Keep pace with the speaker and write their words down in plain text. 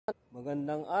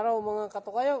Magandang araw mga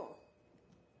katokayo.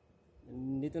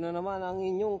 Dito na naman ang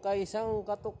inyong kaisang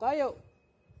katokayo.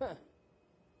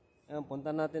 Ayan,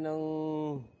 punta natin ang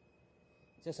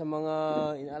isa sa mga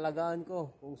inaalagaan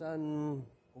ko kung saan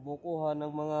kumukuha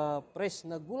ng mga fresh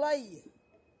na gulay.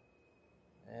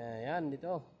 Ayan,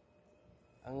 dito.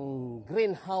 Ang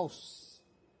greenhouse.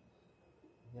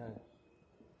 Ayan.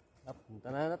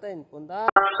 Punta na natin. Punta.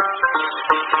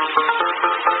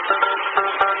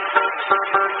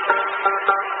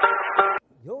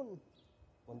 Yun.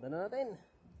 Punta na natin.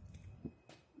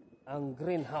 Ang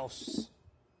greenhouse.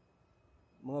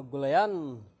 Mga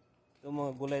gulayan. Ito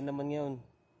mga gulay naman ngayon.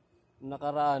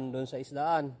 Nakaraan doon sa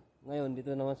isdaan. Ngayon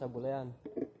dito naman sa gulayan.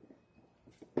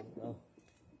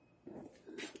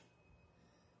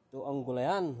 Ito ang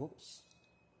gulayan. Oops.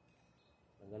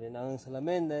 Tanggalin ang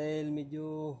salamin dahil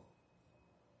medyo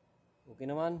okay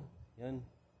naman. Yan.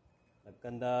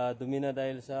 Nagkanda dumi na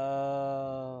dahil sa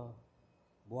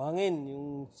buhangin,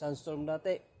 yung sandstorm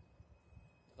dati.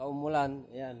 Kaumulan,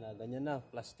 ayan, ganyan na.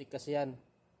 Plastic kasi yan.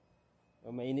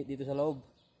 Mainit dito sa loob.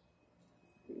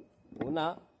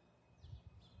 Una,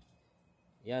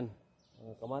 yan,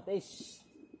 mga kamatis.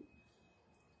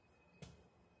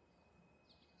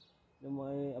 Yung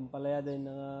mga ampalaya din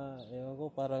na, ewan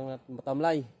ko, parang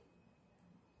matamlay.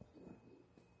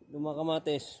 Yung mga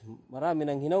kamatis, marami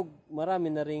ng hinog, marami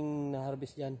na ring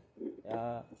na-harvest yan.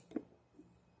 Kaya,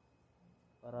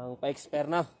 parang pa-expire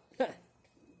na.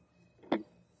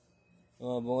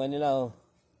 Mga bunga nila, oh.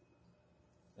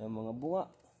 Yung mga bunga.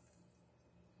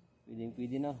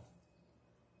 Pwedeng-pwede na.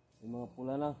 Yung mga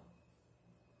pula na.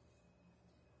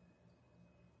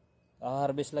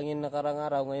 Harvest lang yung nakarang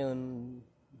araw. Ngayon,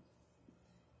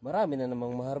 marami na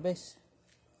namang ma-harvest.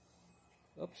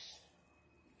 Oops.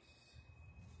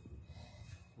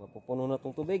 Mapupuno na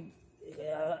itong tubig.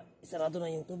 Kaya, isarado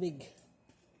na yung tubig.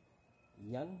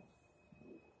 Yan.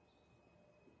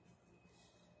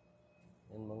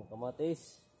 Yan mga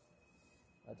kamatis.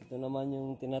 At ito naman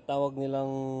yung tinatawag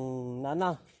nilang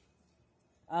nana.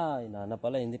 Ay, nana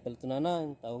pala. Hindi pala ito nana.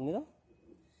 Ang tawag nila.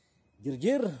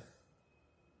 Jirjir.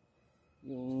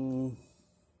 Yung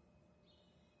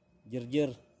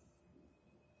jirjir.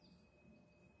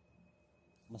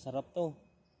 Masarap to.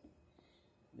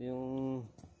 Yung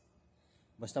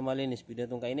basta malinis, pwede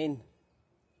itong kainin.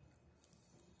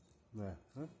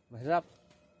 Masarap.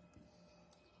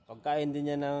 Pagkain din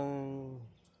niya ng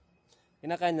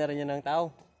kinakain na rin niya ng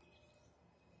tao.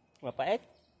 Mapait.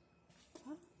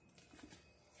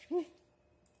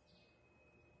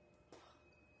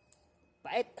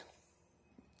 Pait.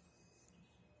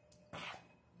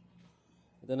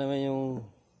 Ito naman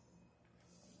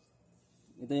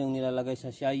ito yung nilalagay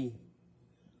sa siyay.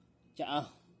 Tsaa.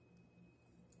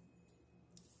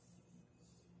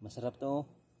 Masarap to.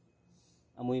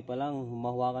 Amoy pa lang,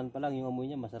 humahawakan pa lang yung amoy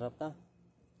niya, masarap ta.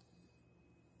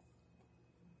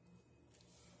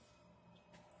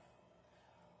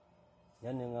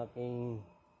 Yan yung aking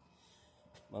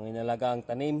mga inalagaang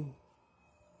tanim.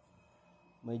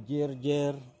 May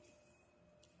jirjer,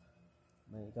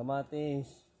 may kamatis,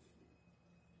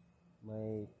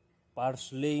 may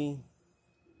parsley.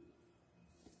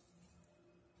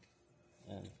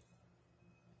 Yan.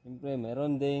 Siyempre,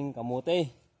 meron ding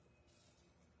kamote.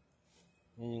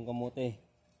 Yan yung kamote.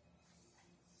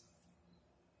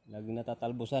 Laging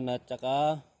natatalbusan at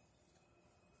saka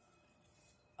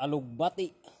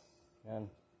alugbati. Yan.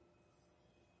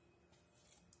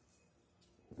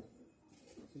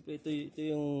 Siyempre ito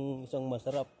yung isang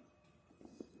masarap.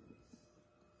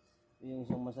 Ito yung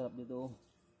isang masarap dito.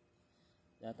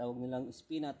 Tinatawag nilang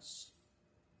spinach.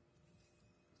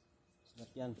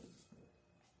 Sarap yan.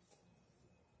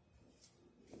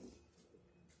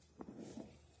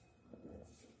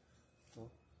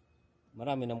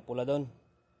 Marami ng pula doon.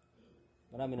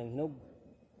 Marami ng hinog.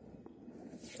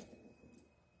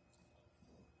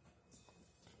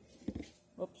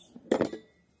 Oops.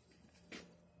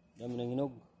 Dami ng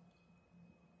hinog.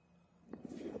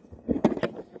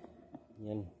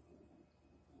 Yan.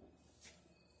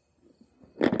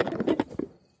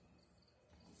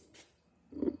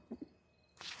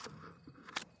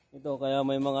 Ito kaya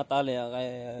may mga tali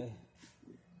kaya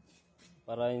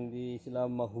para hindi sila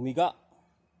maghumiga.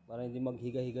 Para hindi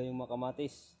maghiga-higa yung mga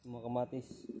kamatis. Yung mga kamatis.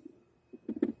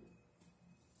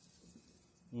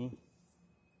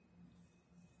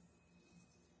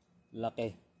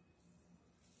 Laki.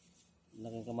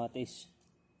 Laking kamatis.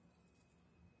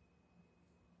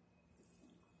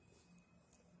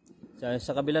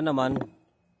 Sa kabila naman,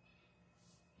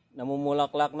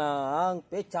 namumulaklak na ang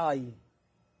pechay.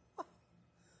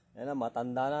 Yan na,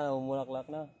 matanda na,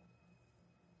 namumulaklak na.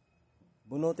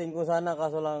 Bunutin ko sana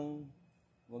kaso lang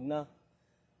Wag na.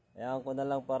 Hayaan ko na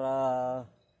lang para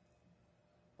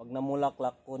pag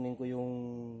namulaklak, kunin ko yung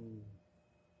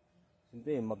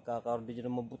siyempre magkakaroon din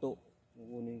ng mabuto.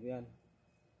 Kunin ko yan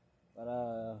para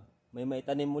may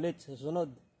maitanim ulit sa susunod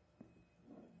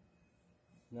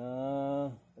na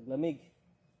taglamig.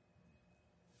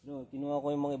 So, kinuha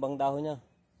ko yung mga ibang dahon niya,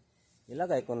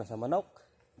 ilagay ko na sa manok.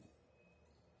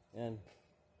 Yan.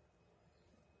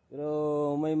 Pero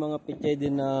may mga pichay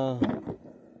din na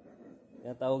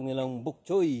tawag nilang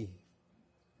bukchoy.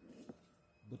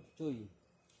 Bukchoy.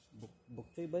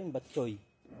 Bukchoy ba yun? Batchoy.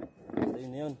 Ito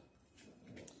yun na yun.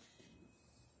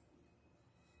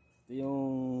 Ito yung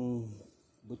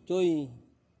butchoy.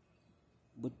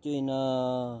 Butchoy na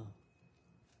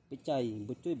pichay.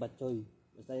 Butchoy, batchoy.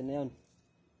 Basta yun na yun.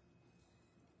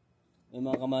 May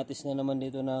mga kamatis na naman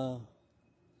dito na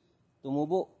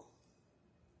tumubo.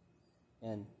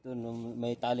 Yan. Ito,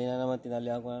 may tali na naman.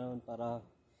 Tinalihan ko na naman para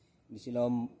hindi sila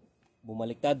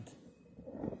bumaliktad.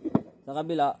 Sa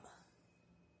kabila,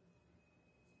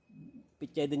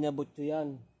 pichay din niya butcho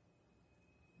yan.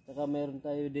 Saka meron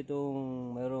tayo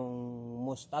ditong merong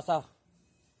mustasa.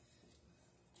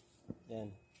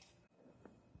 Yan.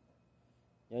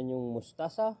 Yan yung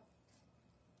mustasa.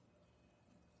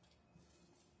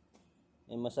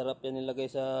 Ay masarap yan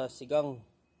nilagay sa sigang.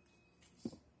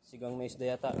 Sigang na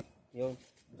isda yata. Yun.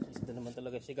 Isda naman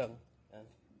talaga sigang. Yan.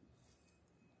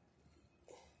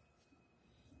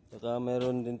 Saka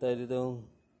meron din tayo ditong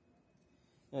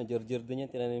Jorjir din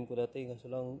yan, tinanim ko dati, kaso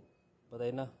lang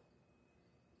patay na.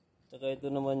 Saka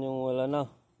ito naman yung wala na,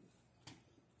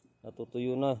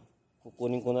 natutuyo na.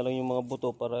 Kukunin ko na lang yung mga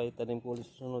buto para itanim ko ulit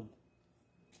sa sunod.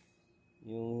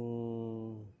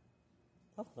 Yung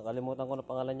nakalimutan ko na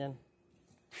pangalan yan.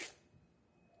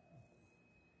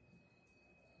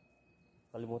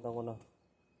 Kalimutan ko na.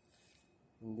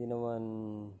 Hindi naman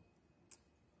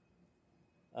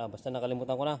basta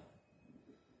nakalimutan ko na.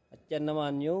 At yan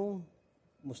naman yung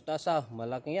mustasa,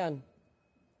 malaki yan.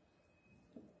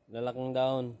 Lalaking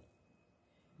dahon.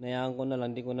 Nayaan ko na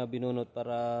lang, hindi ko na binunot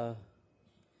para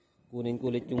kunin ko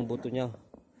ulit yung buto niya.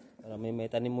 Para may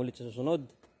tanim ulit sa susunod.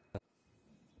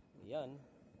 Ayan.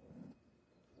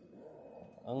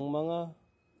 Ang mga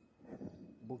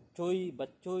bukchoy,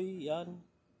 batchoy, yan.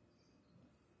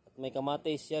 At may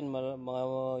kamatis yan,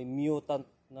 mga mutant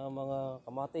na mga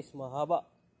kamatis, mahaba,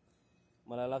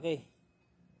 malalaki.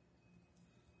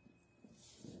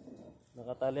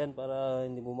 Nakatalian para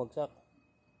hindi bumagsak.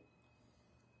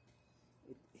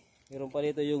 Meron pa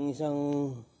dito yung isang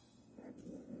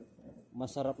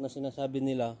masarap na sinasabi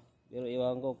nila, pero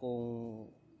iwan ko kung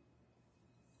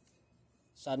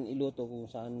saan iluto, kung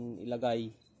saan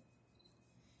ilagay.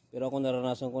 Pero ako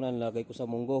naranasan ko na, nilagay ko sa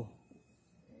munggo.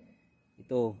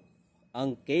 Ito,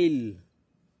 ang kale.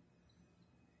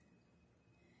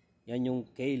 Yan yung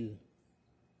kale.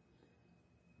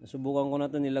 Nasubukan ko na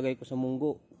ito, nilagay ko sa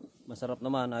munggo. Masarap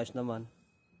naman, ayos naman.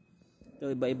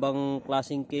 Ito, iba-ibang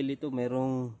klaseng kale ito.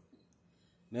 Meron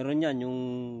yan, yung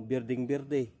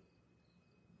birding-birde.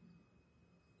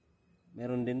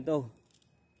 Meron din to.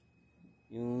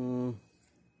 Yung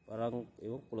parang,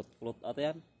 kulot-kulot ata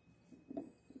yan.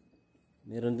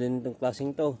 Meron din itong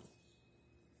klaseng to.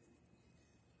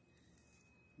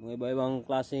 Mga iba-ibang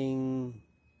klaseng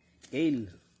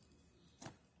kale.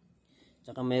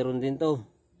 Tsaka meron din to.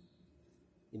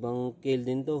 Ibang kale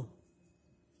din to.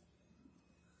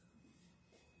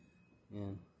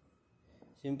 Yan.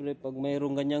 Siyempre pag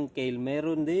mayroong ganyang kale,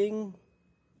 meron ding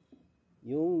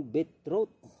yung beetroot.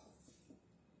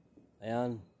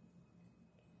 Ayan.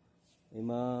 May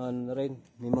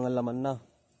mga laman na.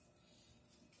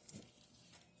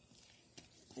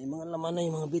 May mga laman na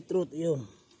yung mga beetroot. Yun.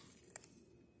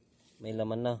 May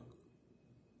laman na.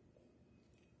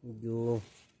 Medyo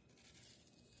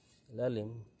lalim.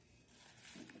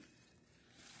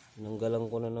 Nanggalang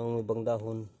ko na ng ibang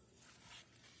dahon.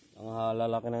 Ang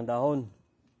halalaki ng dahon.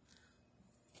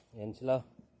 Yan sila.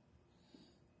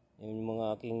 Yan yung mga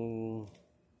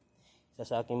isa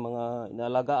sa aking mga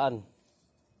inalagaan.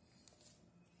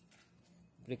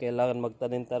 Pero kailangan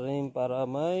magtanim-tanim para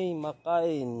may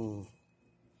makain.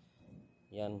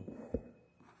 Yan.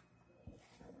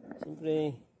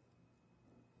 Siyempre,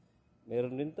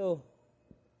 meron din to.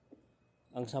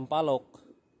 Ang sampalok.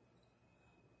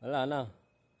 Wala na.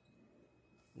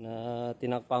 Na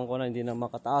tinakpan ko na, hindi na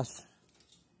makataas.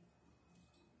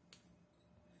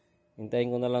 Hintayin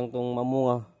ko na lang tong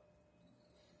mamunga.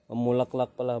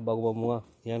 Mamulaklak pala bago mamunga.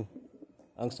 Yan.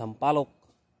 Ang sampalok.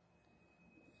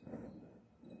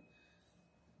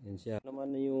 Yan siya.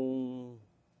 Naman yung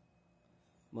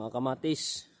mga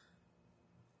kamatis.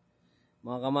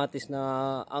 Mga kamatis na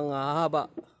ang hahaba.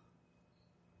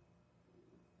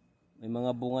 May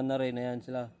mga bunga na rin. Ayan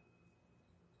sila.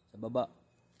 Sa baba.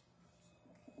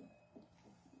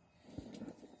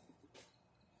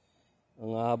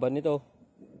 Ang haba nito.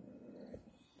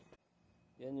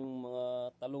 Yan yung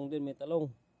mga talong din. May talong.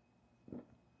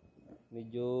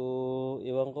 Medyo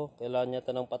iwan ko. Kailangan yata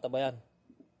ng patabayan.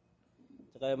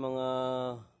 Tsaka yung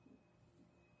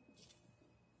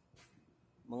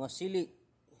mga sili.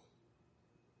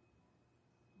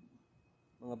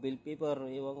 Mga bell pepper.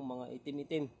 Iwan ko mga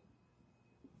itim-itim.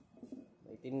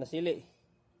 Itim na sili.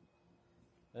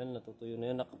 Ayan, natutuyo na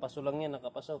yan. Nakapaso lang yan.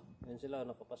 Nakapaso. Ayan sila.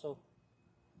 Nakapaso.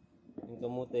 Yung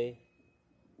kamote.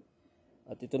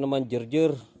 At ito naman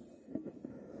jerjer.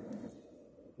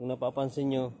 Kung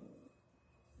napapansin nyo,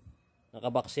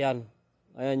 nakabox yan.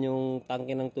 Ayan yung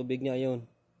tangke ng tubig niya. Ayun.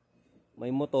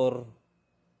 May motor.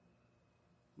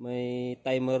 May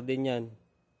timer din yan.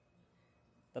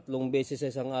 3 beses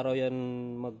sa isang araw yan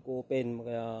mag-open.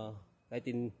 Kaya kahit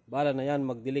bala na yan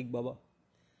magdilig.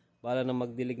 Bala na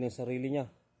magdilig ng sarili niya.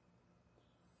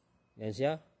 Yan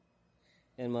siya.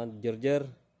 Yan mga jerjer.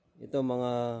 Ito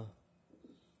mga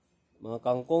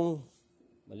kangkong.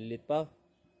 Malilit pa.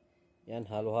 Yan,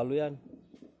 halo-halo yan.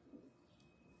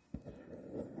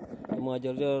 Yung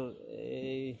mga jerjer,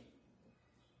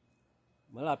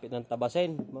 malapit ng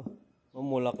tabasin.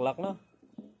 Mamulaklak na.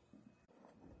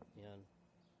 Yan.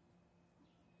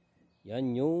 Yan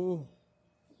yung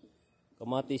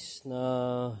kamatis na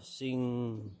sing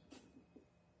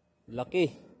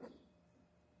laki.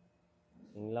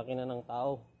 Sing laki na ng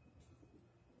tao.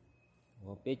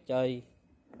 Mga pechay.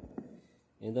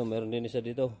 Ito, meron din isa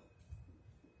dito.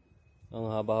 Ang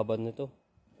haba-haba nito.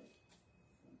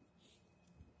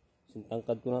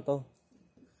 Sintangkad ko na to.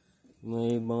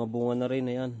 May mga bunga na rin.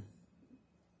 Ayan.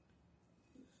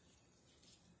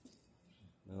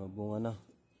 Mga bunga na.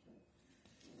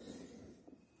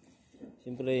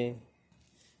 Siyempre,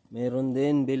 meron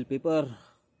din bell pepper.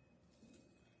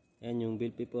 Ayan yung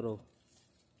bell pepper. Oh.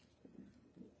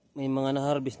 May mga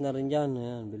na-harvest na rin dyan.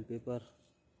 Ayan, bell pepper.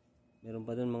 Meron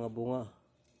pa dun mga bunga.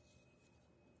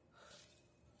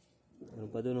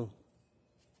 Meron pa dun, oh.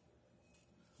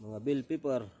 Mga bell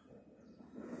pepper.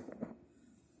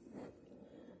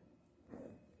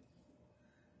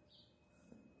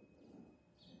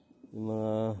 Yung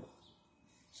mga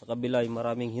sa kabila, yung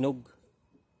maraming hinog.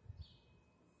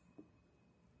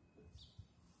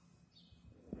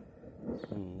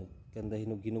 Ganda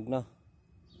hinog-hinog na.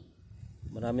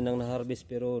 Marami nang na-harvest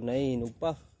pero nahihinog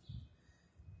pa.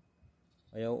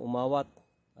 Ayaw umawat.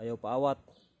 Ayaw paawat.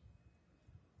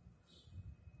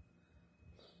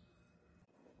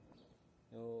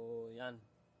 So, yan.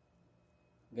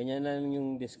 Ganyan lang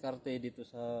yung diskarte dito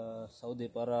sa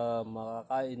Saudi para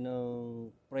makakain ng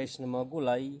fresh na mga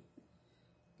gulay.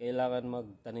 Kailangan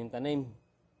magtanim-tanim.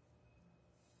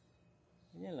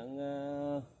 Ganyan lang.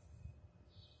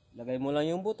 Lagay mo lang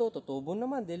yung buto, tutubo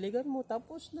naman, diligan mo,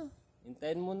 tapos na.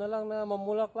 Hintayin mo na lang na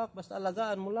mamulaklak, basta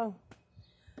alagaan mo lang.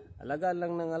 Alagaan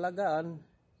lang ng alagaan.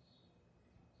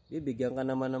 Bibigyan ka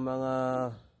naman ng mga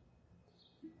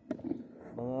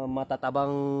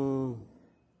matatabang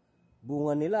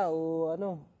bunga nila o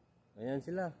ano. Ayan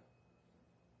sila.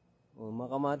 O,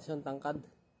 mga kamatis ang tangkad.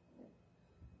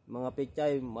 Mga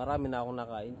pechay, marami na akong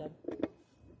nakain dyan.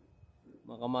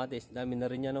 Mga kamatis, dami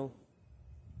na rin yan, oh.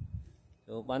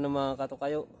 So, paano mga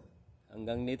katokayo?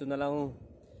 Hanggang dito na lang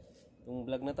itong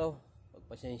vlog na to.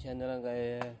 Pagpasensya na lang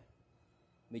kaya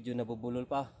medyo nabubulol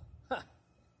pa. Ha!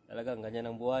 Talagang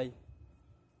ganyan ang buhay.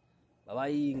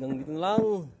 Bye-bye. Hanggang dito na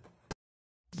lang.